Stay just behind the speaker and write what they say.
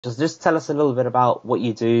Just tell us a little bit about what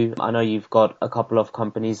you do. I know you've got a couple of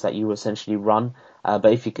companies that you essentially run,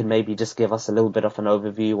 but if you could maybe just give us a little bit of an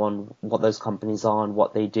overview on what those companies are and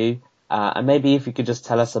what they do. And maybe if you could just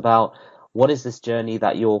tell us about what is this journey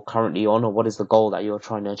that you're currently on, or what is the goal that you're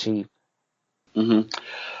trying to achieve? Mm-hmm.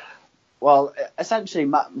 Well, essentially,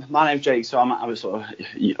 my name's Jake, so I'm a sort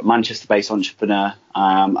of Manchester-based entrepreneur.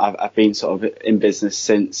 I've been sort of in business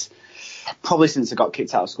since I got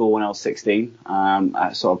kicked out of school when I was 16.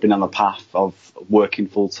 I've sort of been on the path of working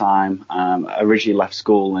full-time. I originally left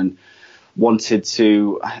school and wanted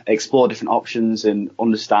to explore different options and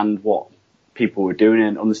understand what people were doing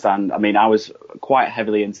and understand. I mean, I was quite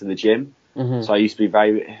heavily into the gym, so I used to be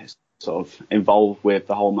very sort of involved with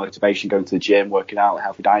the whole motivation, going to the gym, working out,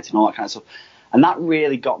 healthy dieting, all that kind of stuff. And that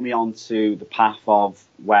really got me onto the path of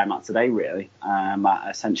where I'm at today, really. I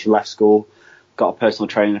essentially left school, got a personal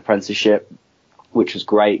training apprenticeship, which was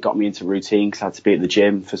great, got me into routine because I had to be at the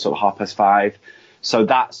gym for sort of 5:30. So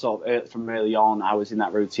that sort of, from early on, I was in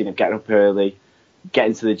that routine of getting up early,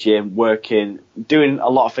 getting to the gym, working, doing a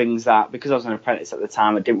lot of things that, because I was an apprentice at the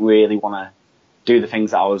time, I didn't really want to do the things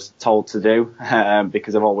that I was told to do,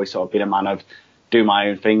 because I've always sort of been a man of do my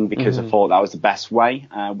own thing because I thought that was the best way,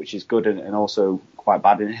 which is good and also quite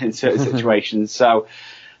bad in certain situations. So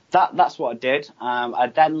that's what I did. I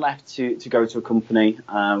then left to go to a company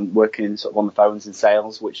working sort of on the phones in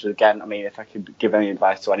sales, which again, I mean, if I could give any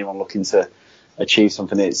advice to anyone looking to achieve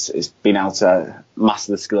something, it's being able to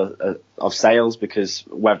master the skill of sales, because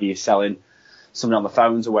whether you're selling something on the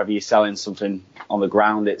phones or whether you're selling something on the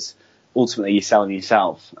ground, it's ultimately you're selling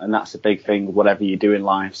yourself, and that's a big thing whatever you do in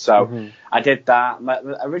life. So I did that. My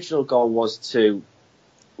original goal was to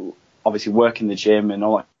obviously work in the gym and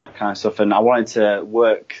all that kind of stuff, and I wanted to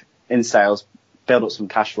work in sales, build up some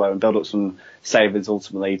cash flow and build up some savings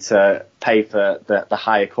ultimately to pay for the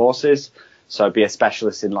higher courses. So be a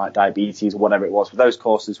specialist in like diabetes or whatever it was. But those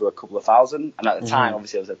courses were a couple of thousand, and at the time,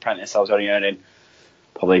 obviously, I was an apprentice. I was only earning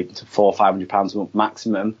probably £400 or £500 a month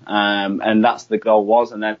maximum, and that's the goal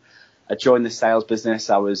was. And then I joined the sales business.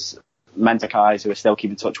 I was mentor guys who I still keep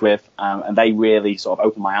in touch with, and they really sort of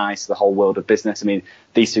opened my eyes to the whole world of business. I mean,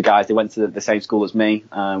 these two guys, they went to the same school as me,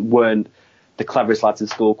 weren't the cleverest lads in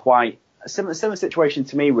school, quite a similar situation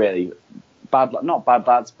to me, really. Not bad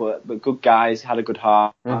lads, but good guys, had a good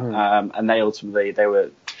heart, and they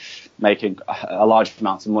were making a large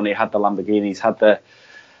amount of money, had the Lamborghinis, had the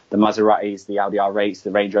Maseratis, the Audi R8s,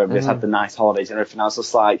 the Range Rovers, had the nice holidays and everything else.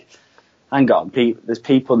 It's like, hang on, there's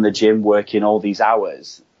people in the gym working all these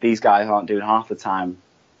hours. These guys aren't doing half the time.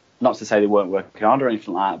 Not to say they weren't working hard or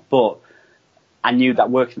anything like that, but I knew that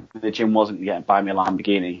working in the gym wasn't going to buy me a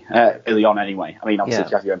Lamborghini, early on anyway. I mean, obviously, if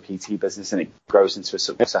you have your own PT business and it grows into a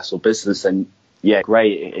successful business, then yeah,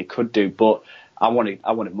 great, it could do. But I wanted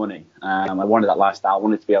money. I wanted that lifestyle. I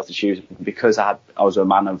wanted to be able to choose, because I was a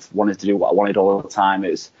man of wanting to do what I wanted all the time.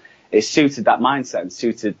 It suited that mindset and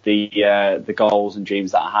suited the goals and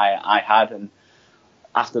dreams that I had. And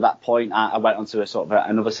after that point, I went on to a sort of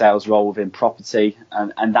another sales role within property,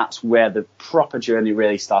 and that's where the proper journey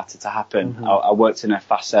really started to happen. I worked in a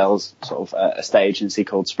fast sales sort of estate agency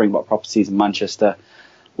called Springbok Properties in Manchester,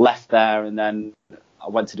 left there, and then I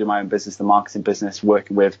went to do my own business, the marketing business,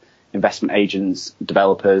 working with investment agents,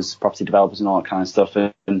 developers, property developers and all that kind of stuff.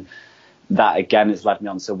 And that again has led me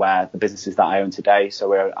on to where the businesses that I own today.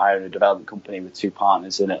 So I own a development company with two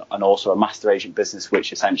partners and also a master agent business,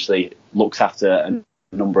 which essentially looks after a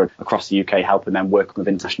number across the UK, helping them work with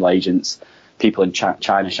international agents, people in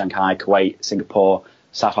China, Shanghai, Kuwait, Singapore,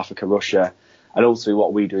 South Africa, Russia. And ultimately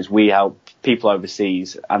what we do is we help people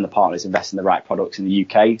overseas and the partners invest in the right products in the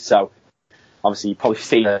UK. So obviously you probably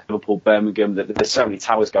see Liverpool, Birmingham, that there's so many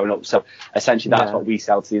towers going up. So essentially that's what we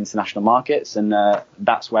sell to the international markets, and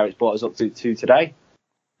that's where it's brought us up to today.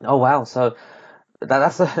 Oh wow! So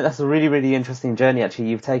that's a really, really interesting journey actually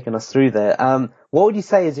you've taken us through there. What would you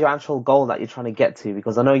say is your actual goal that you're trying to get to?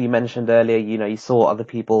 Because I know you mentioned earlier, you saw other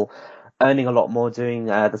people earning a lot more doing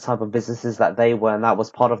the type of businesses that they were, and that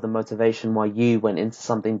was part of the motivation why you went into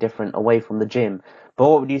something different away from the gym. But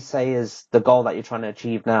what would you say is the goal that you're trying to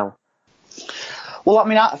achieve now? Well, I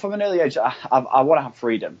mean, from an early age, I want to have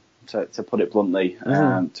freedom, to put it bluntly.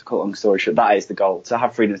 To cut a long story short, that is the goal, to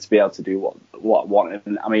have freedom to be able to do what I want.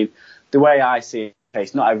 And I mean, the way I see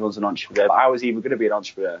it, not everyone's an entrepreneur, but I was either going to be an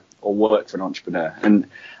entrepreneur or work for an entrepreneur. And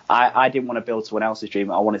I didn't want to build someone else's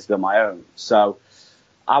dream. I wanted to build my own. So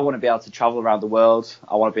I want to be able to travel around the world.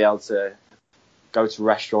 I want to be able to go to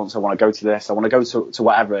restaurants. I want to go to this. I want to go to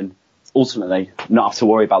whatever, and ultimately not have to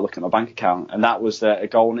worry about looking at my bank account. And that was a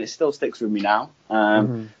goal, and it still sticks with me now.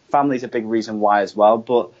 Family's a big reason why as well,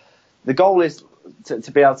 but the goal is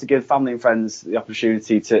to be able to give family and friends the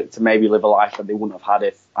opportunity to maybe live a life that they wouldn't have had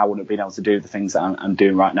if I wouldn't have been able to do the things that I'm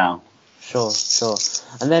doing right now. Sure.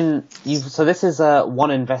 And then so this is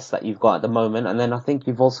one invest that you've got at the moment, and then I think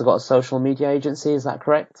you've also got a social media agency, is that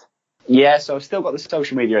correct? Yeah, so I've still got the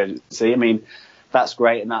social media agency. I mean, that's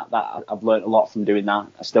great, and that I've learned a lot from doing that.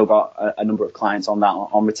 I've still got a number of clients on that,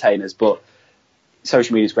 on retainers, but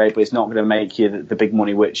social media is great, but it's not going to make you the big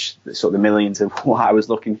money, which sort of the millions of what I was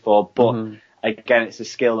looking for. But again, it's a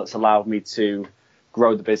skill that's allowed me to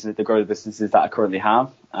grow the businesses that I currently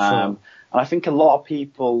have. Sure. And I think a lot of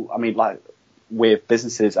people, I mean, like with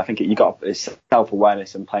businesses, I think you got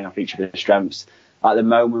self-awareness and playing off each of your strengths. At the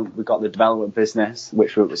moment, we've got the development business,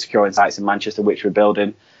 which we're securing sites in Manchester, which we're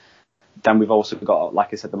building. Then we've also got,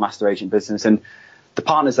 like I said, the master agent business. And the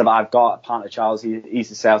partners that I've got, partner Charles, he's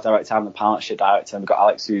the sales director, I'm the partnership director, and we've got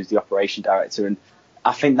Alex, who's the operation director. And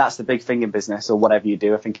I think that's the big thing in business, or whatever you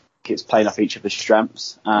do. I think it's playing off each of the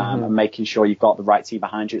strengths and making sure you've got the right team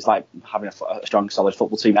behind you. It's like having a strong, solid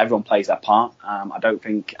football team. Everyone plays their part. I don't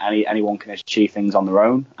think anyone can achieve things on their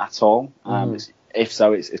own at all. If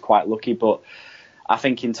so, it's quite lucky. But I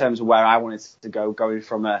think in terms of where I wanted to go, going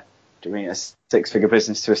from a 6-figure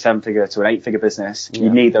business to a 7-figure to an 8-figure business, you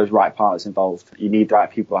need those right partners involved. You need the right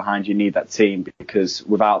people behind you. You need that team, because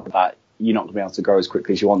without that, you're not going to be able to grow as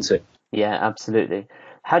quickly as you want to. Yeah, absolutely.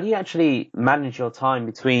 How do you actually manage your time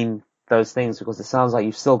between those things? Because it sounds like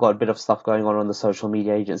you've still got a bit of stuff going on the social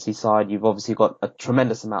media agency side. You've obviously got a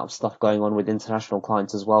tremendous amount of stuff going on with international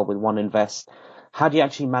clients as well, with One Invest. How do you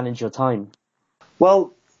actually manage your time?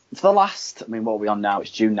 Well, for the last, what are we on now?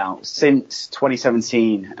 It's June now. Since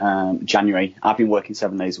 2017, January, I've been working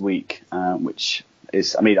 7 days a week, which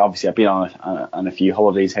is, obviously I've been on a few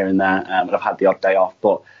holidays here and there, and I've had the odd day off,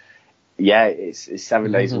 but yeah, it's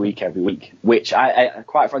 7 days a week every week, which I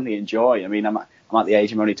quite frankly enjoy. I'm at the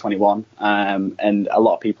age, I'm only 21, and a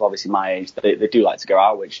lot of people, obviously my age, they do like to go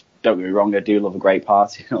out, which, don't get me wrong, I do love a great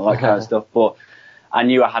party and all that kind of stuff, but I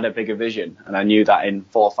knew I had a bigger vision, and I knew that in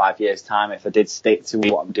 4 or 5 years' time, if I did stick to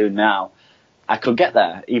what I'm doing now, I could get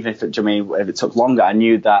there, even if it took longer. I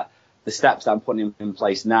knew that the steps that I'm putting in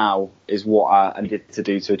place now is what I needed to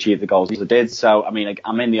do to achieve the goals I did. So, I'm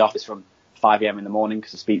in the office from 5 a.m. in the morning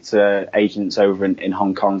because I speak to agents over in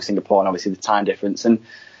Hong Kong, Singapore, and obviously the time difference. And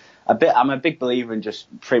I'm a big believer in just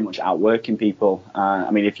pretty much outworking people.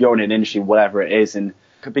 If you're in an industry, whatever it is, and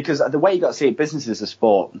because the way you got to see it, business is a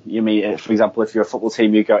sport. For example, if you're a football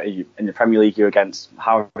team, you go in the Premier League, you're against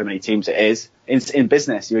however many teams it is. In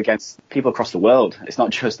business, you're against people across the world. It's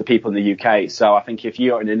not just the people in the UK. So I think if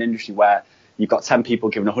you're in an industry where you've got 10 people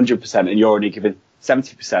giving 100% and you're only giving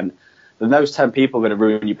 70%, then those 10 people are going to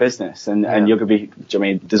ruin your business, and you're going to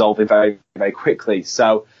be, dissolving very, very quickly.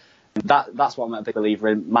 So that's what I'm a big believer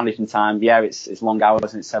in, managing time. Yeah, it's long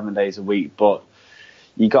hours and it's 7 days a week, but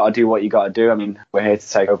you got to do what you got to do. We're here to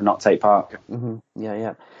take over, not take part.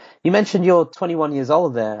 Yeah. You mentioned you're 21 years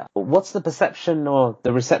old there. What's the perception or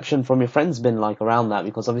the reception from your friends been like around that?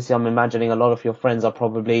 Because obviously I'm imagining a lot of your friends are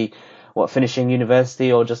probably finishing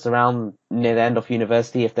university or just around near the end of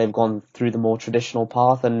university if they've gone through the more traditional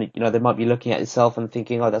path, and they might be looking at yourself and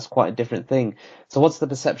thinking, oh, that's quite a different thing. So what's the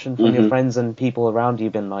perception from your friends and people around you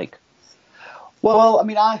been like? Well,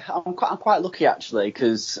 I'm quite lucky actually,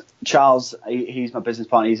 because Charles, he's my business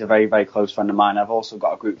partner. He's a very, very close friend of mine. I've also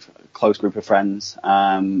got a close group of friends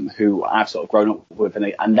who I've sort of grown up with,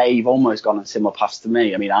 and they've almost gone on similar paths to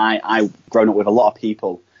me. I've grown up with a lot of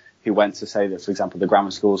people who went to, say that, for example, the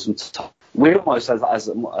grammar schools. We almost, as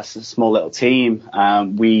a small little team,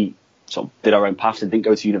 we sort of did our own paths and didn't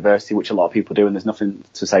go to university, which a lot of people do. And there's nothing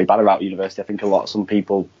to say bad about university. I think some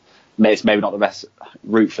people, it's maybe not the best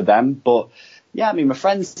route for them, but yeah, my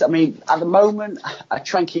friends, at the moment, I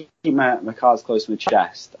try and keep my cards close to my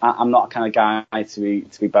chest. I'm not a kind of guy to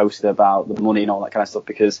be boasted about the money and all that kind of stuff,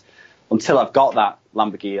 because until I've got that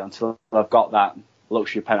Lamborghini, until I've got that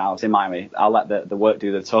luxury penthouse in Miami, I'll let the work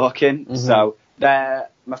do the talking. So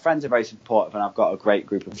my friends are very supportive, and I've got a great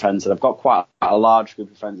group of friends, and I've got quite a large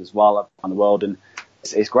group of friends as well around the world, and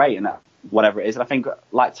it's great. And whatever it is. And I think,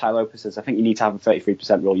 like Ty Lopez says, I think you need to have a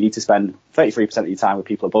 33% rule. You need to spend 33% of your time with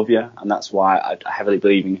people above you. And that's why I heavily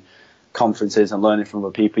believe in conferences and learning from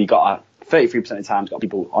other people. You got 33% of the time got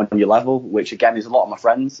people on your level, which again is a lot of my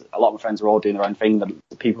friends. A lot of my friends are all doing their own thing.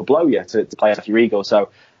 The people below you to play off your ego.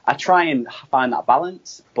 So I try and find that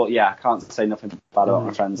balance. But yeah, I can't say nothing bad about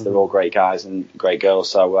my friends. They're all great guys and great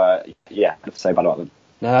girls. So yeah, nothing to say bad about them.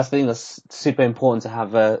 No, I think that's super important, to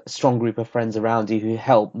have a strong group of friends around you who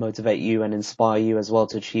help motivate you and inspire you as well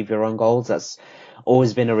to achieve your own goals. That's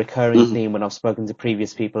always been a recurring theme when I've spoken to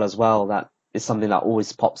previous people as well, that is something that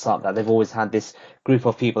always pops up, that they've always had this group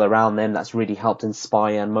of people around them that's really helped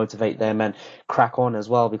inspire and motivate them and crack on as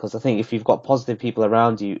well. Because I think if you've got positive people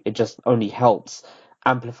around you, it just only helps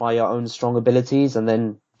amplify your own strong abilities and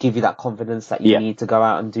then give you that confidence that you need to go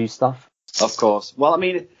out and do stuff. Of course. Well, I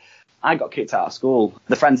mean, I got kicked out of school.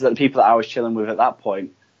 The people that I was chilling with at that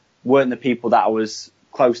point weren't the people that I was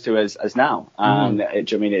close to as now. And it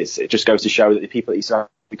just goes to show that the people that you start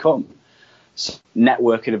to become. So,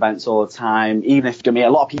 networking events all the time, even if, a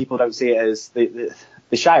lot of people don't see it as,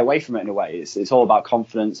 they shy away from it in a way. It's all about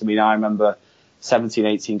confidence. I mean, I remember 17,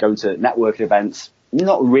 18 going to networking events,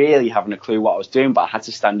 not really having a clue what I was doing, but I had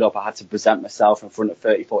to stand up. I had to present myself in front of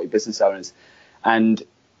 30, 40 business owners. And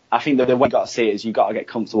I think that the way you got to see it is you got to get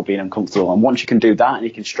comfortable being uncomfortable. And once you can do that and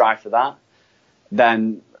you can strive for that,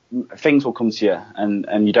 then things will come to you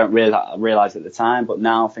and you don't realize at the time. But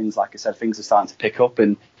now things, like I said, things are starting to pick up,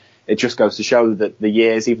 and it just goes to show that the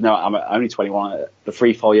years, even though I'm only 21, the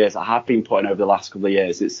 3-4 years I have been putting over the last couple of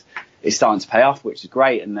years, it's starting to pay off, which is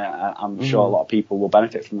great. And I'm sure a lot of people will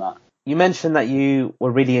benefit from that. You mentioned that you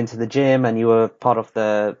were really into the gym and you were part of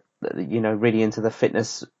really into the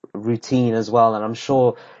fitness routine as well. And I'm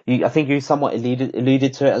sure I think you somewhat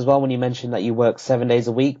alluded to it as well when you mentioned that you work 7 days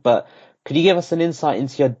a week. But could you give us an insight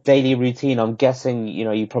into your daily routine? I'm guessing,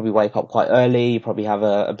 you probably wake up quite early. You probably have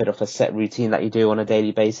a bit of a set routine that you do on a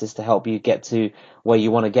daily basis to help you get to where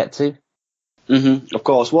you want to get to. Of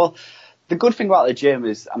course. Well, the good thing about the gym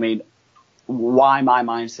is, I mean, why my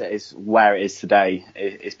mindset is where it is today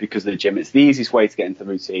is because of the gym. It's the easiest way to get into the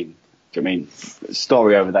routine. I mean,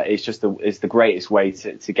 story over that is just the greatest way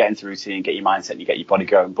to get into routine, get your mindset, and you get your body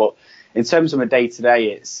going. But in terms of my day to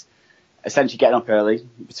day, it's essentially getting up early,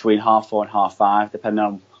 between 4:30 and 5:30, depending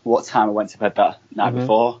on what time I went to bed that night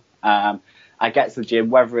before. I get to the gym,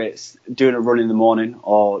 whether it's doing a run in the morning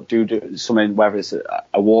or do something, whether it's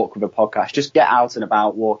a walk with a podcast, just get out and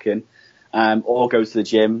about walking, or go to the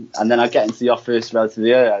gym. And then I get into the office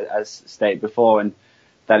relatively early, as stated before, and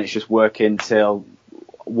then it's just working till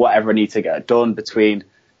whatever I need to get done between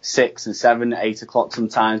 6 and 7, 8 o'clock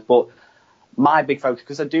sometimes. But my big focus,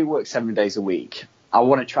 because I do work 7 days a week, I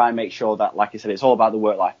want to try and make sure that, like I said, it's all about the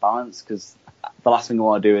work-life balance, because the last thing I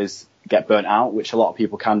want to do is get burnt out, which a lot of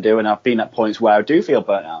people can do. And I've been at points where I do feel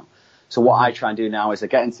burnt out. So what I try and do now is I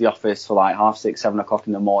get into the office for like 6:30, 7 o'clock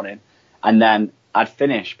in the morning, and then I'd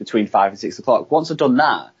finish between 5 and 6 o'clock. Once I've done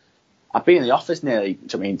that, I've been in the office nearly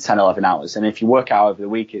 10, 11 hours. And if you work out over the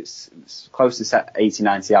week, it's close to 80,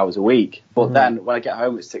 90 hours a week. But then when I get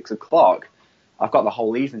home at 6 o'clock, I've got the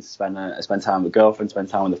whole evening to spend time with girlfriend, spend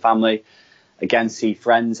time with the family, again, see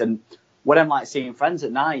friends. And when I'm like seeing friends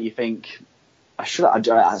at night, you think,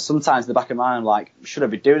 sometimes in the back of my mind, I'm like, should I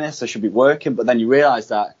be doing this? I should be working. But then you realise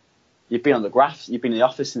that you've been on the graphs, you've been in the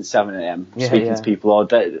office since 7 a.m. speaking to people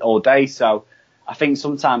all day. So I think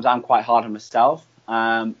sometimes I'm quite hard on myself.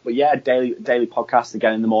 But yeah, daily podcast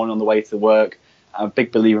again in the morning on the way to work. I'm a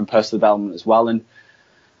big believer in personal development as well. And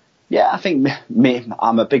yeah, I think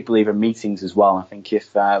I'm a big believer in meetings as well. I think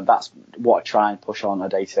if that's what I try and push on a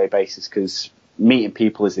day-to-day basis, because meeting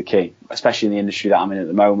people is the key, especially in the industry that I'm in at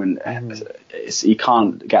the moment. You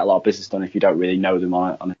can't get a lot of business done if you don't really know them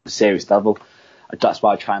on a serious level. That's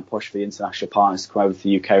why I try and push for the international partners to come over to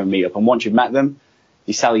the UK and meet up. And once you've met them,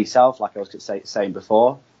 you sell yourself, like I was saying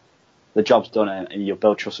before. The job's done, and you'll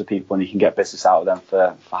build trust with people, and you can get business out of them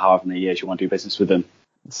for however many years you want to do business with them.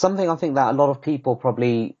 Something I think that a lot of people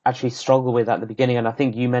probably actually struggle with at the beginning, and I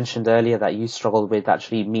think you mentioned earlier that you struggled with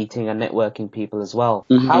actually meeting and networking people as well.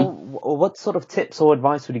 What sort of tips or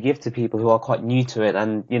advice would you give to people who are quite new to it,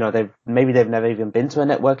 and they've never even been to a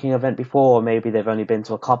networking event before, or maybe they've only been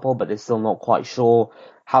to a couple, but they're still not quite sure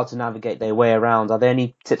how to navigate their way around? Are there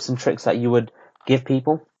any tips and tricks that you would give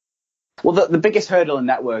people? Well, the biggest hurdle in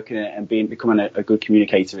networking and becoming a good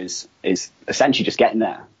communicator is essentially just getting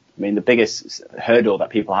there. I mean, the biggest hurdle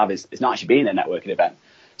that people have is not actually being in a networking event.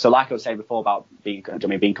 So like I was saying before about being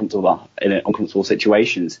comfortable in uncomfortable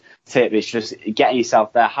situations, tip is just getting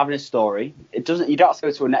yourself there, having a story. You don't have to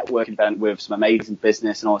go to a networking event with some amazing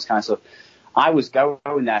business and all this kind of stuff. I was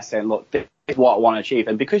going there saying, look, this is what I want to achieve.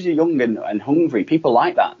 And because you're young and hungry, people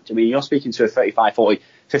like that. I mean, you're speaking to a 35, 40,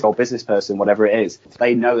 50-year-old business person, whatever it is.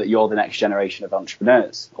 They know that you're the next generation of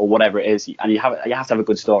entrepreneurs or whatever it is. And you have to have a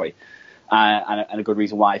good story. And a good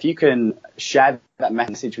reason why. If you can share that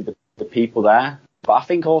message with the people there. But I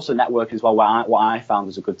think also networking as well, what I found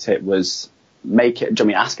was a good tip was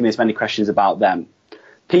asking as many questions about them.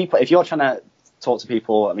 People, if you're trying to talk to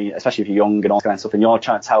people, I mean, especially if you're young and all that kind of stuff, and you're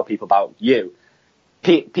trying to tell people about you,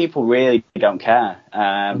 people really don't care.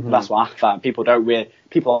 That's what I found. People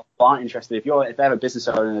aren't interested. If they have a business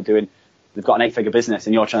owner and they're doing they've got an 8-figure business,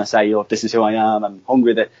 and you're trying to say, oh, this is who I am, I'm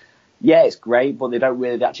hungry. That, yeah, it's great, but they don't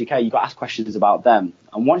really actually care. You've got to ask questions about them.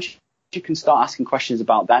 And once you can start asking questions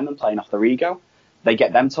about them and playing off their ego, they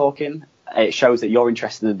get them talking. It shows that you're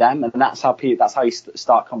interested in them, and that's how you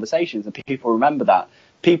start conversations. And people remember that.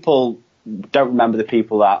 People don't remember the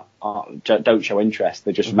people that don't show interest.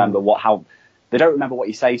 They just remember they don't remember what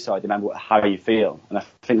you say, they remember how you feel. And I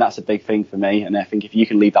think that's a big thing for me. And I think if you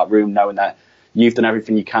can leave that room knowing that you've done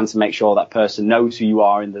everything you can to make sure that person knows who you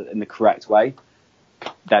are in the correct way,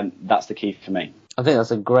 then that's the key for me. I think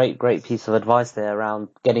that's a great piece of advice there around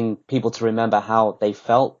getting people to remember how they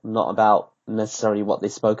felt, not about necessarily what they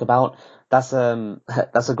spoke about. That's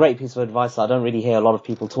a great piece of advice that I don't really hear a lot of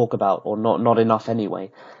people talk about, or not enough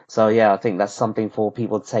anyway. So yeah, I think that's something for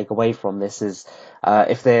people to take away from this is,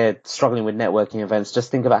 if they're struggling with networking events,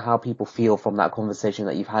 just think about how people feel from that conversation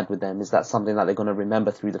that you've had with them. Is that something that they're going to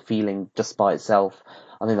remember through the feeling just by itself?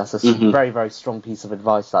 I think that's a very, very strong piece of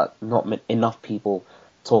advice that not enough people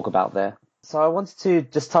talk about there. So I wanted to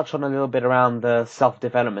just touch on a little bit around the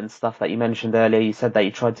self-development stuff that you mentioned earlier. You said that you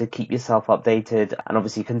tried to keep yourself updated and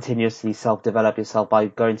obviously continuously self-develop yourself by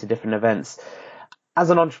going to different events. As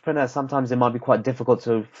an entrepreneur, sometimes it might be quite difficult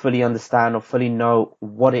to fully understand or fully know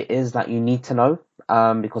what it is that you need to know,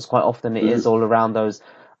 because quite often it is all around those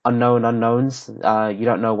unknown unknowns. You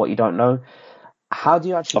don't know what you don't know. How do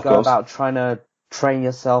you actually go about trying to train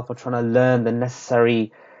yourself or trying to learn the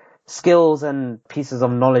necessary skills and pieces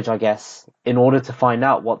of knowledge, I guess, in order to find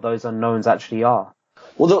out what those unknowns actually are?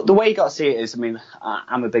 Well, the way you got to see it is, I mean,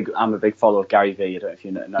 I'm a big follower of Gary Vee. I don't know if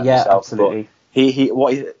you know yourself. Absolutely.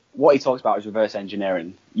 But what he talks about is reverse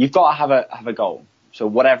engineering. You've got to have a goal. So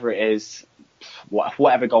whatever it is,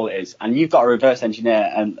 whatever goal it is, and you've got to reverse engineer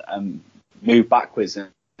and move backwards.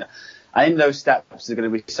 And in those steps, there's going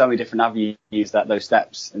to be so many different avenues that those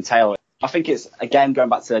steps entail. I think it's, again, going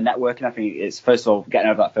back to networking, I think it's, first of all,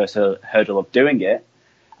 getting over that first hurdle of doing it.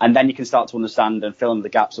 And then you can start to understand and fill in the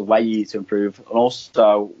gaps of where you need to improve, and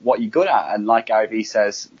also what you're good at. And like Gary Vee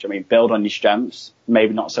says, build on your strengths,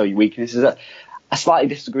 maybe not so your weaknesses. I slightly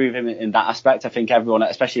disagree with him in that aspect. I think everyone,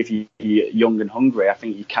 especially if you're young and hungry, I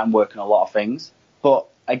think you can work on a lot of things. But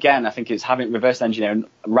again, I think it's having reverse engineering,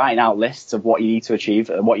 writing out lists of what you need to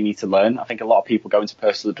achieve and what you need to learn. I think a lot of people go into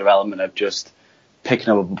personal development of just picking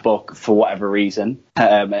up a book for whatever reason,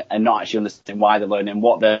 and not actually understanding why they're learning,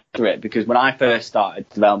 what they're through it. Because when I first started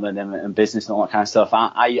development and business and all that kind of stuff,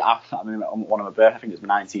 I mean, on one of my birthdays, I think it was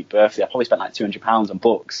my 19th birthday, I probably spent like £200 on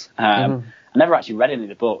books. I never actually read any of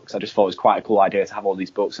the books. I just thought it was quite a cool idea to have all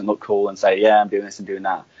these books and look cool and say, yeah, I'm doing this and doing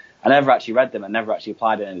that. I never actually read them. I never actually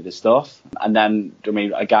applied any of the stuff. And then,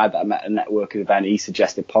 a guy that I met at a networking event, he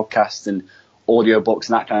suggested podcasts and audio books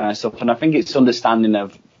and that kind of stuff. And I think it's understanding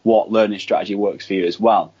of what learning strategy works for you as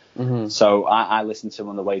well. So I listen to them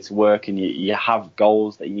on the way to work, and you have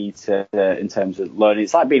goals that you need to, in terms of learning.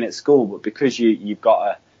 It's like being at school, but because you've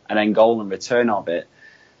got an end goal and return of it,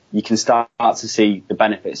 you can start to see the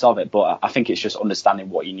benefits of it. But I think it's just understanding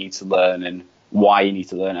what you need to learn and why you need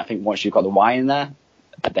to learn. I think once you've got the why in there,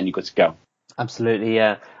 then you're good to go. Absolutely,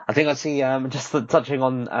 yeah. I think I see, just touching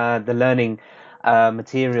on the learning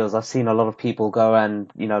materials, I've seen a lot of people go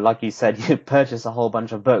and, like you said, you purchase a whole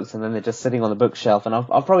bunch of books and then they're just sitting on the bookshelf. And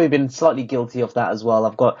I've probably been slightly guilty of that as well.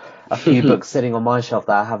 I've got a few books sitting on my shelf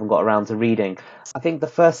that I haven't got around to reading. I think the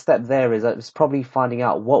first step there is probably finding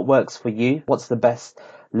out what works for you, what's the best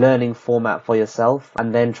learning format for yourself,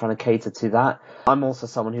 and then trying to cater to that. I'm also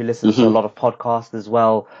someone who listens to a lot of podcasts as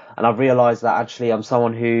well, and I've realized that actually I'm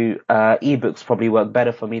someone who ebooks probably work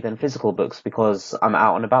better for me than physical books, because I'm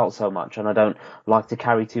out and about so much and I don't like to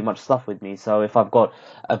carry too much stuff with me. So if I've got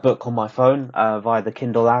a book on my phone via the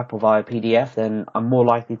Kindle app or via PDF, then I'm more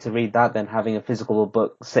likely to read that than having a physical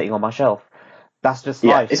book sitting on my shelf. That's just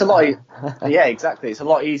life. It's a lot. Yeah, exactly. It's a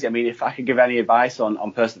lot easier. I mean, if I could give any advice on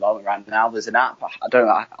personal development right now, there's an app.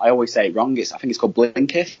 I always say it wrong. I think it's called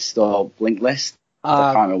Blinkist or Blinklist.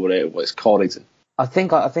 I can't remember what it's called. I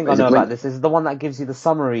think I know about this. Is the one that gives you the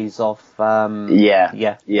summaries of.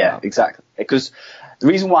 Yeah, exactly. Because the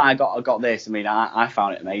reason why I got this, I mean, I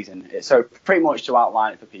found it amazing. So pretty much to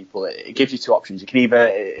outline it for people, it gives you two options. You can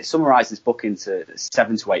either summarize this book into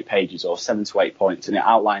 7 to 8 pages or 7 to 8 points, and it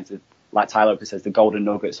outlines it, like Tyler says, the golden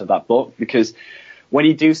nuggets of that book. Because when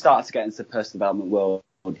you do start to get into the personal development world,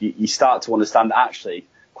 you start to understand that actually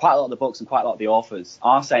quite a lot of the books and quite a lot of the authors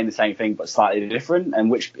are saying the same thing but slightly different,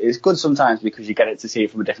 and which is good sometimes because you get it to see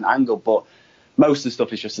it from a different angle. But most of the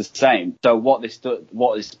stuff is just the same. So what this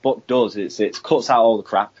book does is it cuts out all the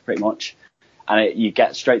crap pretty much, and you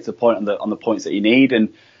get straight to the point on the points that you need.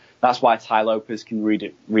 And that's why Ty Lopez can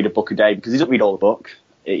read a book a day, because he doesn't read all the book.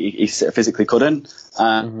 he physically couldn't.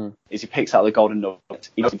 Is he picks out the golden nugget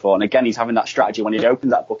he's looking for, and again he's having that strategy when he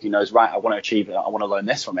opens that book. He knows, right, I want to achieve it, I want to learn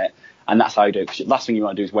this from it, and that's how you do it. Because the last thing you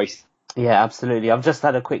want to do is waste. Yeah, absolutely. I've just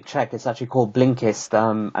had a quick check. It's actually called Blinkist,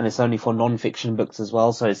 and it's only for non-fiction books as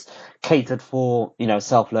well. So it's catered for,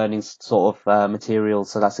 self-learning sort of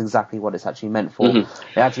materials. So that's exactly what it's actually meant for. It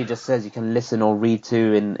actually just says you can listen or read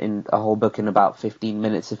to in a whole book in about 15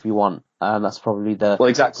 minutes if you want. That's probably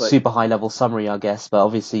the super high-level summary, I guess. But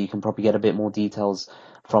obviously you can probably get a bit more details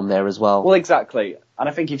from there as well. Well, exactly. And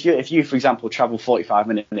I think if you, for example, travel 45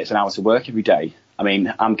 minutes, an hour to work every day, I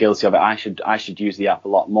mean, I'm guilty of it. I should use the app a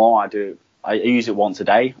lot more. I use it once a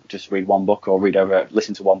day, just read one book or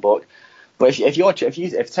listen to one book. But if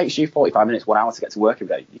it takes you 45 minutes, 1 hour to get to work every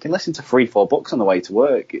day, you can listen to 3-4 books on the way to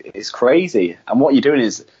work. It's crazy. And what you're doing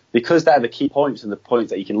is, because they're the key points and the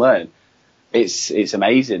points that you can learn, it's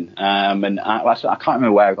amazing. And I can't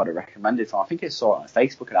remember where I got it recommended from. I think it's saw it on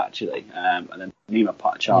Facebook actually. And then me, my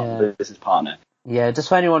business partner. Yeah, just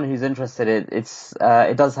for anyone who's interested,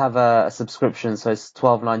 it does have a subscription, so it's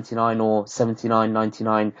 $12.99 or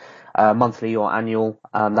 $79.99 monthly or annual.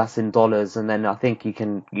 That's in dollars, and then I think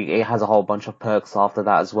it has a whole bunch of perks after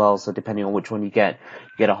that as well. So depending on which one you get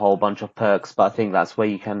a whole bunch of perks. But I think that's where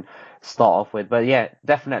you can start off with. But yeah,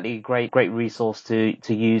 definitely great resource to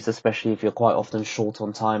use, especially if you're quite often short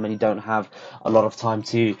on time and you don't have a lot of time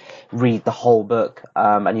to read the whole book,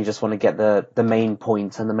 and you just want to get the main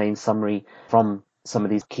points and the main summary from some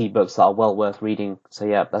of these key books that are well worth reading. So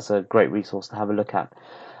yeah, that's a great resource to have a look at.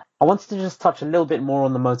 I wanted to just touch a little bit more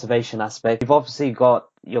on the motivation aspect. You've obviously got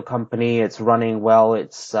your company, it's running well,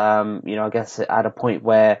 it's I guess at a point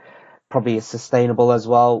where probably it's sustainable as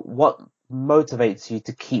well. What motivates you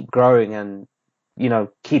to keep growing and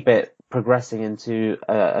keep it progressing into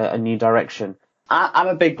a new direction? I'm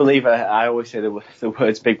a big believer. I always say the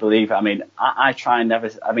words big believer. I mean, I try and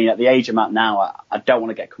never, I mean, at the age I'm at now, I don't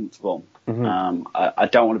want to get comfortable. I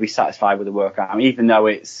don't want to be satisfied with the work. I mean, even though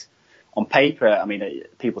it's on paper, I mean,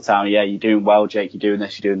 people tell me, yeah, you're doing well, Jake, you're doing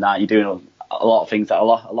this, you're doing that, you're doing a lot of things that a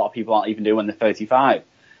lot of people aren't even doing when they're 35.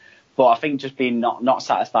 But I think just being not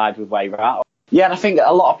satisfied with where you're at. Yeah, and I think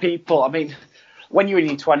a lot of people, I mean, when you're in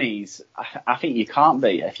your 20s, I think you can't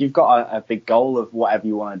be. If you've got a big goal of whatever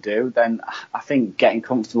you want to do, then I think getting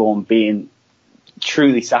comfortable and being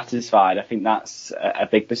truly satisfied, I think that's a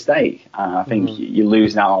big mistake. I think you're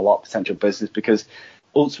losing out on a lot of potential business, because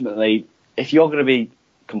ultimately, if you're going to be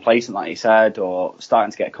complacent, like you said, or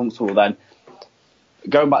starting to get comfortable, then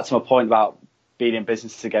going back to my point about being in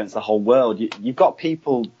business against the whole world, you've got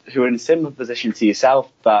people who are in a similar position to yourself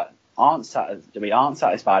that aren't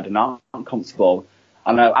satisfied and aren't comfortable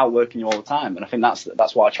and are outworking you all the time. And I think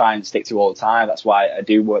that's what I try and stick to all the time. That's why I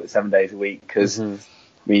do work the 7 days a week, because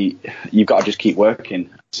you've got to just keep working.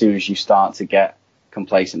 As soon as you start to get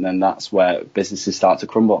complacent, then that's where businesses start to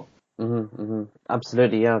crumble.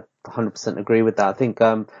 Absolutely, yeah, 100% agree with that. I think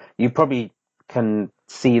you probably can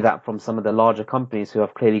see that from some of the larger companies who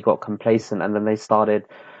have clearly got complacent, and then they started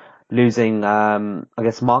losing, I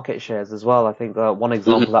guess, market shares as well. I think one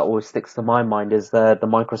example that always sticks to my mind is the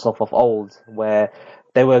Microsoft of old, where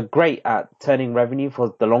they were great at turning revenue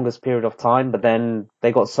for the longest period of time, but then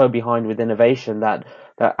they got so behind with innovation that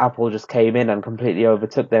Apple just came in and completely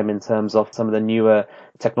overtook them in terms of some of the newer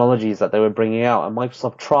technologies that they were bringing out. And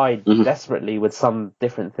Microsoft tried desperately with some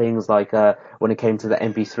different things, like when it came to the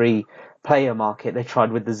MP3 player market, they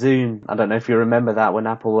tried with the Zune. I don't know if you remember that, when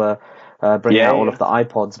Apple were bringing out all of the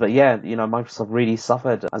iPods. But yeah, Microsoft really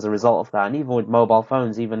suffered as a result of that. And even with mobile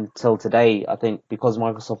phones, even till today, I think because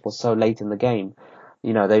Microsoft was so late in the game,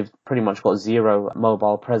 they've pretty much got zero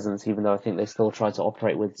mobile presence, even though I think they still try to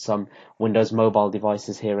operate with some Windows mobile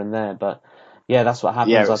devices here and there. But yeah, that's what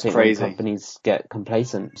happens, I think, when companies get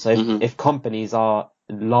complacent. So if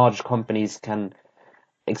large companies can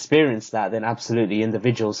experience that, then absolutely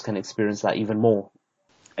individuals can experience that even more.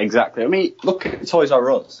 Exactly. I mean, look at Toys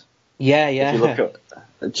R Us. Yeah. If you look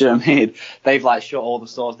at, do you know what I mean? They've shut all the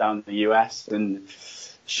stores down in the US, and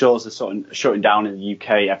stores are shutting down in the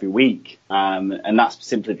UK every week. And that's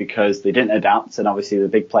simply because they didn't adapt. And obviously the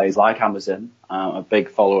big players like Amazon, a big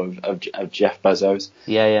follower of Jeff Bezos.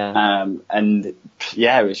 And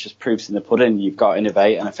yeah, it's just proofs in the pudding. You've got to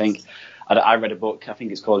innovate. And I think I read a book, I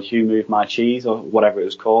think it's called Who Moved My Cheese, or whatever it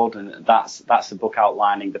was called. And that's the book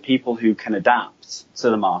outlining the people who can adapt to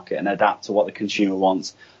the market and adapt to what the consumer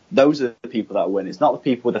wants. Those are the people that win. It's not the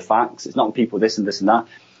people with the facts. It's not the people with this and this and that.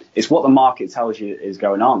 It's what the market tells you is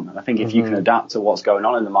going on. And I think if you can adapt to what's going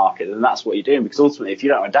on in the market, then that's what you're doing. Because ultimately, if you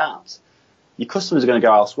don't adapt, your customers are going to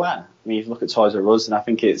go elsewhere. I mean, if you look at Toys R Us, and I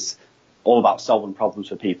think it's all about solving problems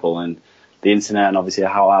for people, and the internet, and obviously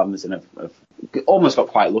how Amazon have almost got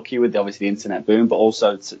quite lucky with obviously the internet boom, but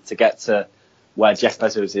also to get to where Jeff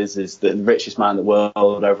Bezos is the richest man in the world,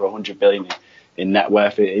 over 100 billion in net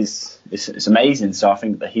worth. It's amazing. So I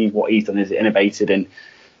think that what he's done is innovated and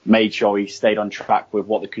made sure he stayed on track with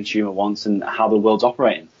what the consumer wants and how the world's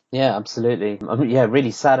operating. Yeah, absolutely. I'm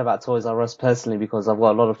really sad about Toys R Us personally, because I've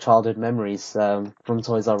got a lot of childhood memories from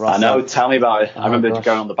Toys R Us. I know, tell me about it. I remember gosh.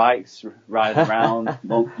 going on the bikes, riding around,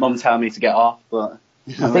 mum telling me to get off, but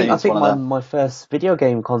I think my first video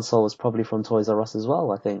game console was probably from Toys R Us as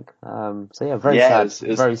well, I think. So yeah, very sad. It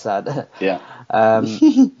was very sad. Yeah.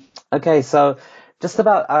 Okay, so just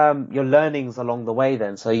about your learnings along the way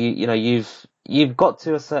then. So you've got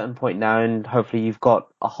to a certain point now, and hopefully you've got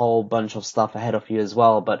a whole bunch of stuff ahead of you as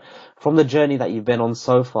well. But from the journey that you've been on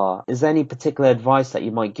so far, is there any particular advice that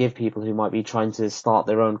you might give people who might be trying to start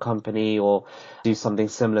their own company or do something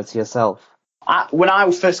similar to yourself? When I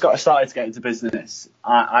first started to get into business,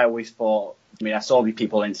 I always thought, I saw these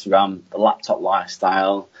people on Instagram, the laptop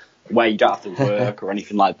lifestyle, where you don't have to work or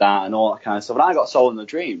anything like that and all that kind of stuff. And I got sold on the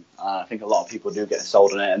dream. I think a lot of people do get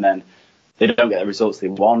sold on it, and then they don't get the results they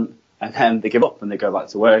want. And then they give up and they go back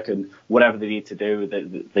to work, and whatever they need to do,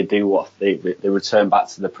 they do what they return back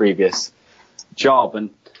to the previous job.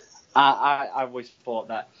 And I always thought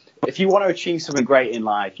that if you want to achieve something great in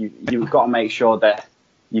life, you've got to make sure that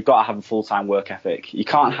you've got to have a full-time work ethic. You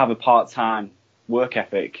can't have a part-time work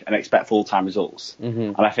ethic and expect full-time results.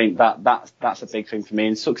 Mm-hmm. And I think that's a big thing for me.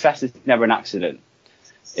 And success is never an accident.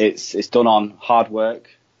 It's done on hard work,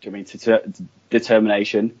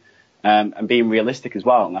 determination, and being realistic as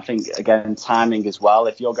well. And I think, again, timing as well.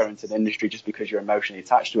 If you're going into the industry just because you're emotionally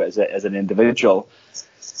attached to it as an individual,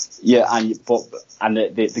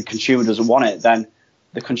 the consumer doesn't want it, then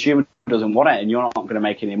the consumer doesn't want it, and you're not going to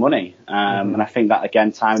make any money. And I think that,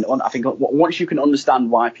 again, time. I think once you can understand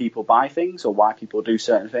why people buy things or why people do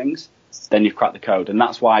certain things, then you've cracked the code. And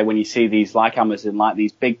that's why when you see these like Amazon, like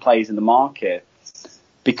these big players in the market,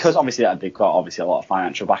 because obviously they've got a lot of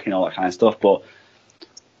financial backing, all that kind of stuff, but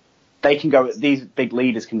they can go. These big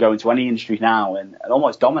leaders can go into any industry now and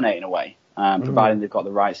almost dominate in a way, providing they've got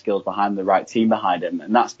the right skills behind them, the right team behind them,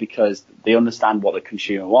 and that's because they understand what the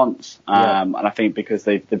consumer wants. And I think because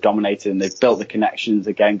they've dominated and they've built the connections,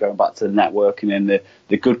 again going back to the networking and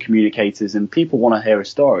the good communicators, and people want to hear a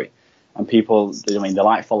story, and people, they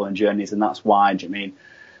like following journeys, and that's why as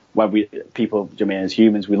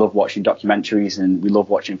humans, we love watching documentaries and we love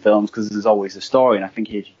watching films because there's always a story, and I think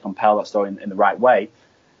if you compel that story in the right way,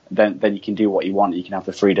 then you can do what you want. You can have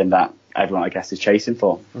the freedom that everyone, I guess, is chasing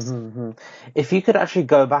for. Mm-hmm. If you could actually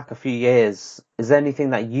go back a few years, is there anything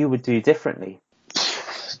that you would do differently?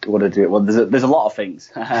 What I do? Well, there's a lot of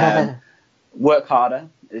things. Work harder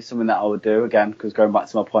is something that I would do, again, because going back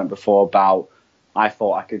to my point before about I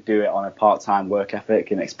thought I could do it on a part-time work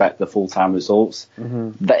ethic and expect the full-time results.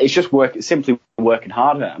 Mm-hmm. That it's just simply working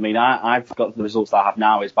harder. I've got the results that I have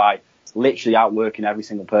now is by literally outworking every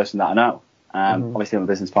single person that I know. Obviously, my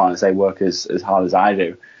business partners, they work as hard as I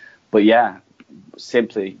do. But yeah,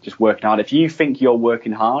 simply just working hard. If you think you're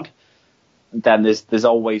working hard, then there's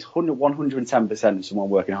always 110% someone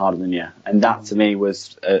working harder than you. And that to me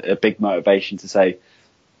was a big motivation to say,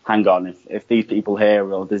 hang on, if these people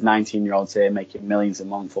here, or there's 19-year-olds here making millions a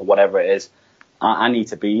month or whatever it is, I need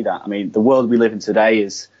to be that. The world we live in today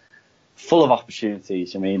is full of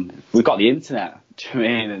opportunities. We've got the internet.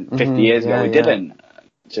 And 50 years ago we didn't.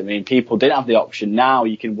 People didn't have the option. Now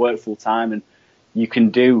you can work full time and you can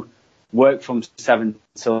do work from 7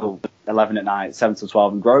 till 11 at night, 7 till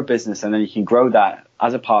 12, and grow a business, and then you can grow that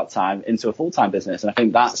as a part-time into a full-time business. And I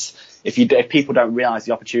think that's, if people don't realize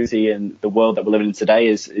the opportunity in the world that we're living in today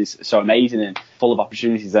is so amazing and full of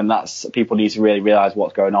opportunities, then people need to really realize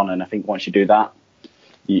what's going on. And I think once you do that,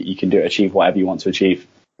 you can achieve whatever you want to achieve.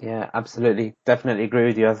 Yeah, absolutely. Definitely agree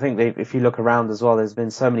with you. I think if you look around as well, there's been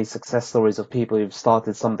so many success stories of people who've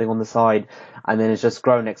started something on the side and then it's just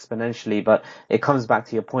grown exponentially. But it comes back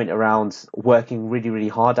to your point around working really, really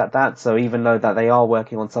hard at that. So even though that they are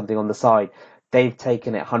working on something on the side, they've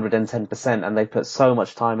taken it 110% and they've put so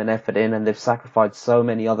much time and effort in, and they've sacrificed so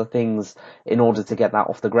many other things in order to get that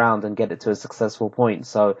off the ground and get it to a successful point.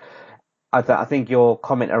 So I think your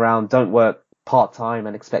comment around don't work part-time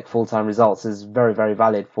and expect full-time results is very, very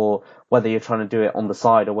valid for whether you're trying to do it on the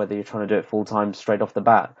side or whether you're trying to do it full-time straight off the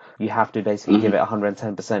bat. You have to basically give it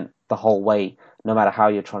 110% the whole way, no matter how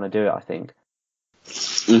you're trying to do it, I think.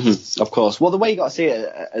 Of course. Well, the way you got to see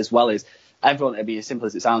it as well is everyone, it'd be as simple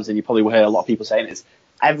as it sounds, and you probably will hear a lot of people saying is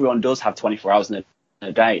everyone does have 24 hours in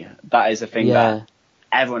a day. That is a thing that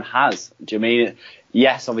everyone has. Do you mean?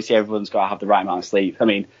 Yes, obviously everyone's got to have the right amount of sleep.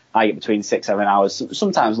 I get between 6-7 hours,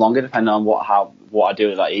 sometimes longer, depending on what I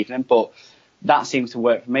do that evening. But that seems to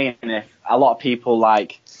work for me. And if a lot of people,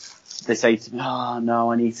 like, they say to me, oh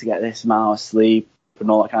no, I need to get this amount of sleep and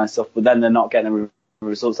all that kind of stuff, but then they're not getting the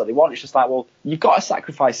results that they want. It's just like, well, you've got to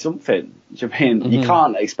sacrifice something. Do you know what I mean? Mm-hmm. You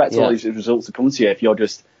can't expect all these results to come to you if you're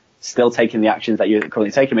just still taking the actions that you're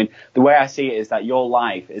currently taking. I mean, the way I see it is that your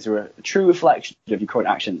life is a true reflection of your current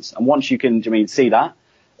actions. And once you can, see that,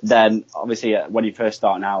 then obviously when you first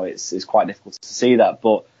start now, it's quite difficult to see that.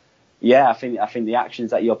 But yeah, I think the actions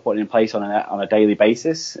that you're putting in place on a daily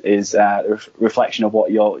basis is a reflection of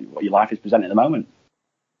what your life is presenting at the moment.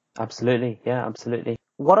 Absolutely. Yeah, absolutely.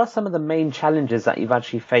 What are some of the main challenges that you've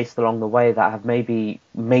actually faced along the way that have maybe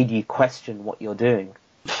made you question what you're doing?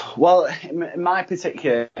 Well, in my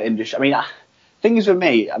particular industry, things with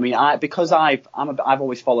me, because I've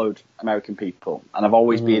always followed American people, and I've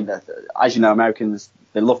always been, as you know, Americans,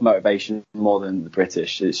 they love motivation more than the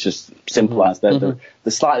British. It's just simple as they're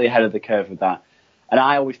slightly ahead of the curve with that. And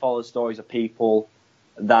I always follow stories of people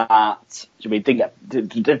that did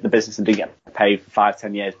the business and didn't get paid for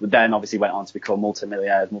 5-10 years, but then obviously went on to become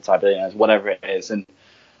multi-millionaires, multi-billionaires, whatever it is. And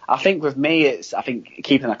I think with me, it's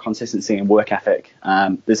keeping that consistency and work ethic.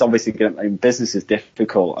 There's obviously business is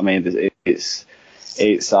difficult. It's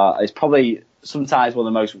probably sometimes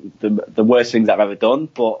one of the worst things I've ever done,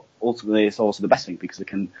 but ultimately it's also the best thing because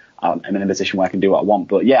I'm in a position where I can do what I want.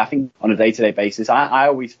 But yeah, I think on a day-to-day basis, I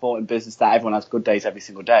always thought in business that everyone has good days every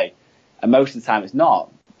single day, and most of the time it's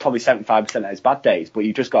not. Probably 75% of it's bad days, but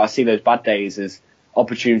you just got to see those bad days as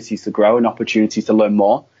opportunities to grow and opportunities to learn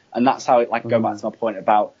more. And that's how, going back to my point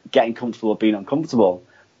about getting comfortable or being uncomfortable.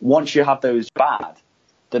 Once you have those bad,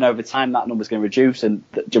 then over time that number's going to reduce, and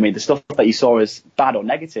the stuff that you saw as bad or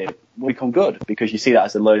negative will become good because you see that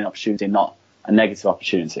as a learning opportunity, not a negative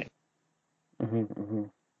opportunity. And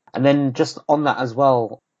then just on that as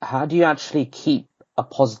well, how do you actually keep a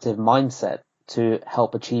positive mindset to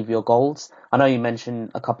help achieve your goals? I know you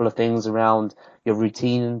mentioned a couple of things around your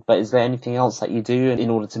routine, but is there anything else that you do in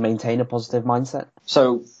order to maintain a positive mindset?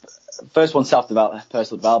 So first one,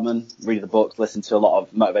 personal development, reading the books, listen to a lot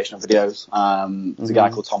of motivational videos. There's a guy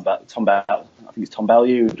called Tom Bell, I think it's Tom Bellew,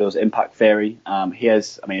 who does Impact Theory.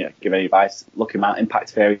 Give any advice, look him at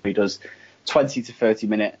Impact Theory. He does 20 to 30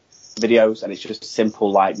 minute videos, and it's just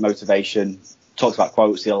simple like motivation, talks about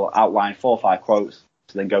quotes. He'll outline 4 or 5 quotes,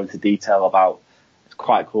 to then go into detail about. It's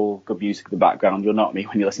quite cool, good music in the background. You'll know me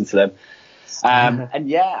when you listen to them. And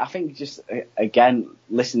yeah, I think just again,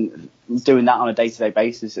 doing that on a day-to-day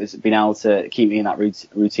basis has been able to keep me in that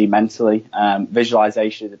routine mentally.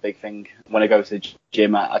 Visualization is a big thing. When I go to the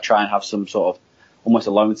gym, I try and have some sort of almost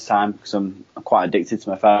alone time because I'm quite addicted to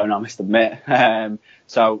my phone, I must admit.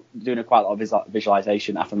 So doing quite a lot of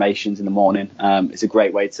visualization, affirmations in the morning is a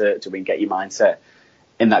great way to get your mindset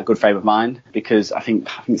in that good frame of mind, because I think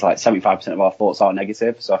it's like 75% of our thoughts are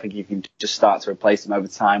negative. So I think you can just start to replace them over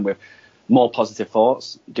time with more positive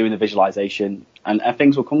thoughts, doing the visualization, and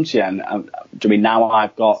things will come to you. And now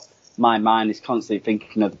I've got, my mind is constantly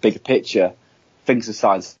thinking of the bigger picture. Things are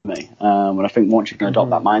starting to me. And I think once you can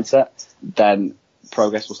adopt that mindset, then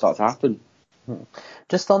progress will start to happen.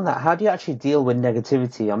 Just on that, how do you actually deal with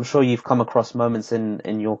negativity? I'm sure you've come across moments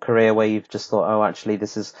in your career where you've just thought, oh, actually,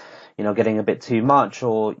 this is, getting a bit too much,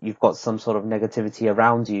 or you've got some sort of negativity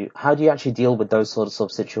around you. How do you actually deal with those sorts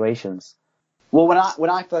of situations? Well, when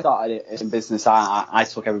I first started in business, I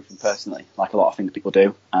took everything personally, like a lot of things people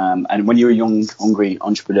do. And when you're a young, hungry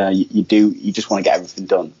entrepreneur, you just want to get everything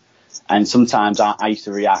done. And sometimes I used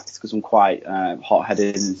to react because I'm quite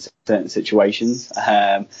hot-headed in certain situations.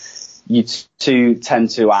 You tend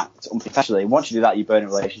to act unprofessionally. Once you do that, you burn a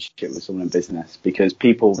relationship with someone in business, because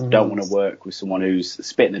people don't want to work with someone who's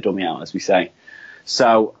spitting the dummy out, as we say.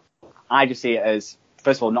 So I just see it as,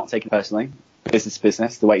 first of all, not taking it personally. Business to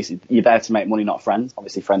business, the way you're there to make money, not friends.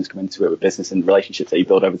 Obviously, friends come into it with business and relationships that you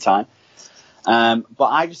build over time. But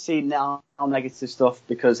I just see now negative stuff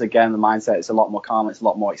because, again, the mindset is a lot more calm, it's a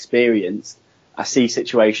lot more experienced. I see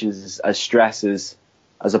situations as stress as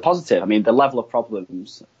a positive. The level of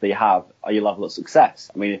problems that you have are your level of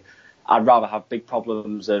success. I'd rather have big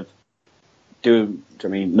problems of doing,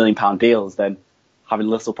 £1 million deals than having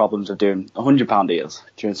little problems of doing £100 deals.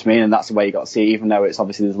 Do you know what I mean? And that's the way you got to see it, even though it's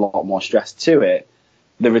obviously there's a lot more stress to it.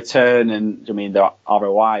 The return and the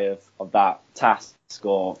ROI of that task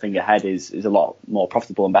or thing ahead is a lot more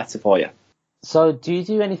profitable and better for you. So do you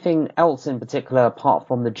do anything else in particular apart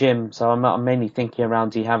from the gym? So I'm mainly thinking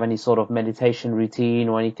around, do you have any sort of meditation routine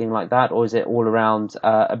or anything like that? Or is it all around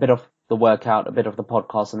a bit of the workout, a bit of the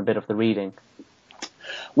podcast and a bit of the reading?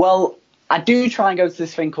 Well, I do try and go to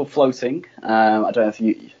this thing called floating. I don't know if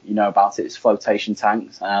you know about it. It's flotation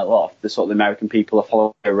tanks. A lot of the sort of American people are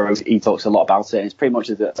following Rose. He talks a lot about it. And it's pretty much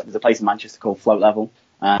there's a place in Manchester called Float Level,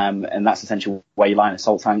 and that's essentially where you lie in a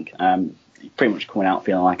salt tank. You're pretty much coming out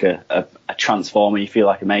feeling like a transformer. You feel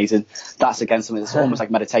like amazing. That's again something that's almost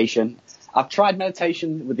like meditation. I've tried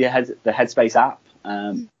meditation with the Headspace app,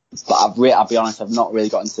 but I'll be honest, I've not really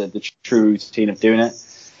got into the true routine of doing it.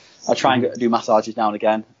 I try and do massages now and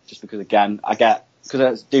again, just because, again, because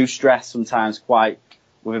I do stress sometimes quite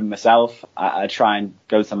within myself. I try and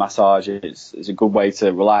go to massage. It's a good way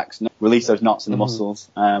to relax, release those knots in the muscles.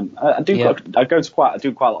 I do quite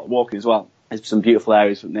a lot of walking as well. There's some beautiful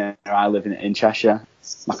areas near where I live in Cheshire.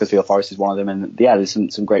 Macclesfield Forest is one of them, and yeah, there's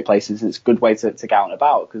some great places. And it's a good way to get out and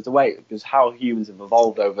about, because how humans have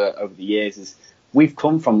evolved over the years is we've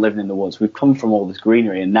come from living in the woods, we've come from all this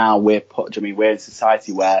greenery, and now we're in a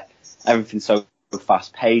society where everything's so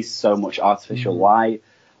fast paced, so much artificial light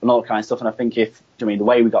and all that kind of stuff. And I think the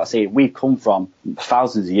way we got to see it, we've come from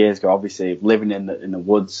thousands of years ago, obviously, living in the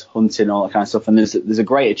woods, hunting, all that kind of stuff. And there's a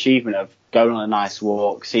great achievement of going on a nice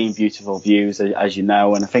walk, seeing beautiful views, as you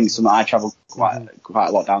know. And I think I travel quite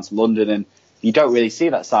a lot down to London, and you don't really see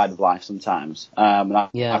that side of life sometimes. And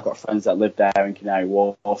I've got friends that live there in Canary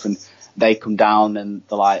Wharf, and they come down and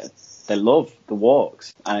they love the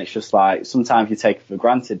walks. And it's just like, sometimes you take it for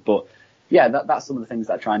granted, but yeah, that's some of the things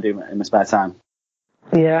that I try and do in my spare time.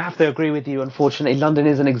 Yeah, I have to agree with you. Unfortunately, London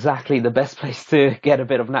isn't exactly the best place to get a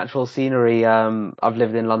bit of natural scenery. I've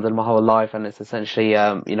lived in London my whole life, and it's essentially,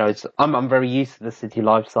 I'm very used to the city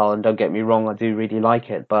lifestyle, and don't get me wrong, I do really like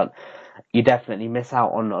it, but you definitely miss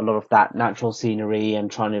out on a lot of that natural scenery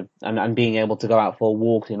and and being able to go out for a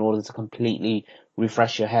walk in order to completely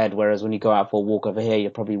refresh your head. Whereas when you go out for a walk over here, you're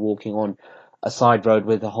probably walking on a side road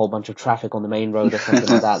with a whole bunch of traffic on the main road or something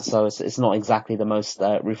like that. So it's not exactly the most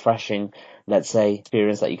refreshing, let's say,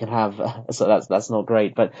 experience that you can have. So that's not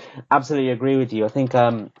great. But absolutely agree with you. I think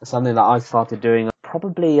something that I started doing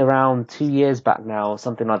probably around 2 years back now,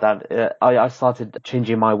 something like that. I started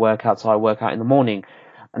changing my workout, so I work out in the morning.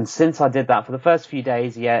 And since I did that for the first few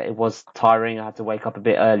days, yeah, it was tiring. I had to wake up a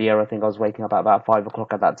bit earlier. I think I was waking up at about 5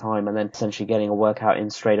 o'clock at that time, and then essentially getting a workout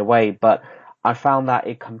in straight away. But I found that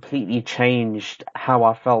it completely changed how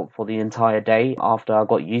I felt for the entire day after I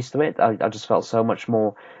got used to it. I just felt so much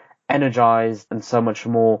more energized and so much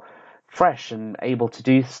more fresh and able to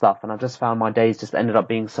do stuff. And I just found my days just ended up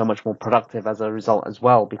being so much more productive as a result as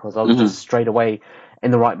well, because I was just straight away in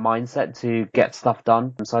the right mindset to get stuff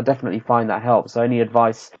done. So I definitely find that helps. So any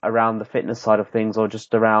advice around the fitness side of things, or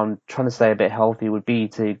just around trying to stay a bit healthy, would be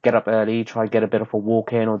to get up early, try get a bit of a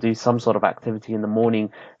walk in, or do some sort of activity in the morning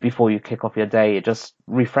before you kick off your day. It just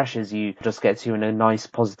refreshes you, just gets you in a nice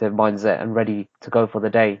positive mindset and ready to go for the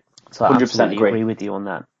day. So I absolutely agree with you on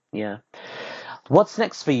that. Yeah. What's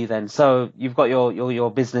next for you then? So you've got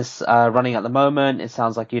your business running at the moment. It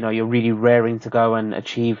sounds like, you're really raring to go and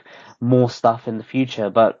achieve more stuff in the future.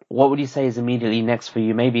 But what would you say is immediately next for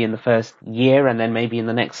you, maybe in the first year and then maybe in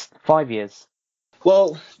the next 5 years?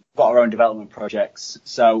 Well, we've got our own development projects.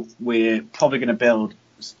 So we're probably going to build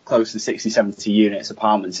close to 60, 70 units,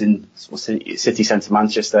 apartments in city centre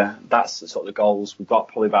Manchester. That's sort of the goals. We've got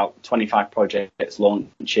probably about 25 projects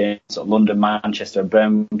launching, sort of London, Manchester,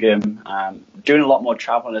 Birmingham. Doing a lot more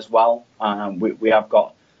travelling as well. We have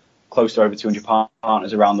got close to over 200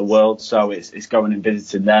 partners around the world, so it's going and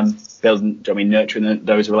visiting them, nurturing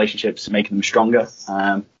those relationships, making them stronger.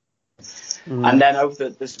 And then over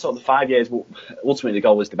the sort of the 5 years, ultimately the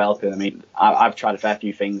goal was developing. I mean, I've tried a fair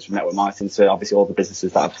few things from network marketing to obviously all the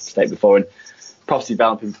businesses that I've stated before. And property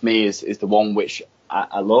developing for me is the one which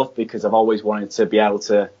I love, because I've always wanted to be able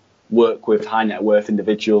to work with high net worth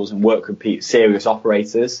individuals and work with serious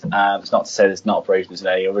operators. It's not to say there's not operations in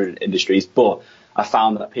any other industries, but I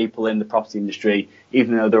found that people in the property industry,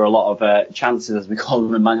 even though there are a lot of chances, as we call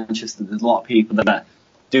them in Manchester, there's a lot of people that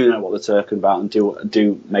do know what they're talking about and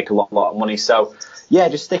do make a lot of money. So yeah,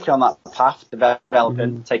 just sticking on that path,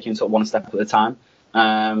 developing, taking sort of one step at a time.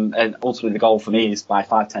 And ultimately the goal for me is by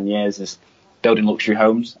 5-10 years is building luxury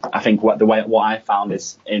homes. I think what I found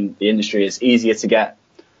is in the industry, it's easier to get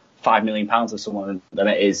 £5 million of someone than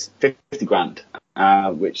it is 50 grand,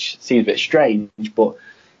 which seems a bit strange, but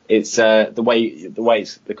it's the way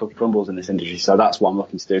the cookie crumbles in this industry. So that's what I'm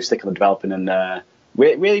looking to do, stick on developing and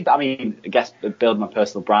really, I mean, I guess build my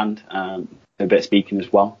personal brand, a bit of speaking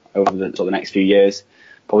as well over the sort of the next few years.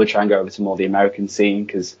 Probably try and go over to more of the American scene,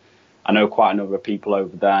 because I know quite a number of people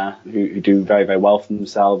over there who do very, very well for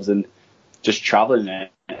themselves, and just traveling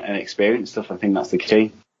and experience stuff. I think that's the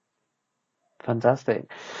key. Fantastic.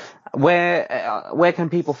 Where can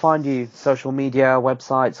people find you? Social media,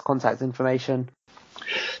 websites, contact information?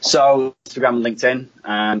 So Instagram and LinkedIn.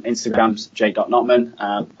 Instagram's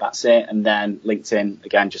Jake.Knotman. That's it. And then LinkedIn,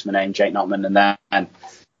 again, just my name, Jake Knotman, and then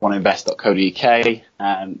oneinvest.co.uk.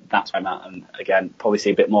 That's where I'm at. And again, probably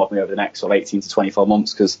see a bit more of me over the next sort of 18 to 24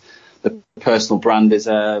 months because the personal brand is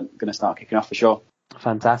going to start kicking off for sure.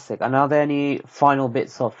 Fantastic. And are there any final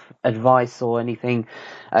bits of advice or anything,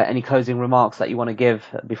 any closing remarks that you want to give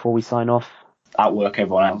before we sign off? Outwork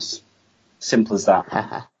everyone else. Simple as that.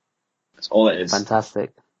 That's all it is.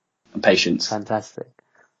 Fantastic. And patience. Fantastic.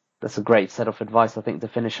 That's a great set of advice, I think, to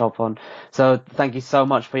finish up on. So thank you so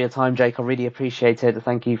much for your time, Jake. I really appreciate it.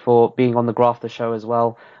 Thank you for being on the Grafter Show as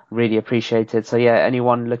well. Really appreciate it. So yeah,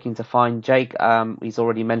 anyone looking to find Jake, he's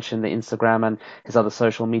already mentioned the Instagram and his other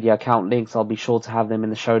social media account links. I'll be sure to have them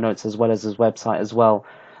in the show notes as well as his website as well.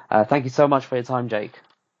 Thank you so much for your time, Jake.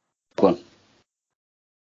 Go on.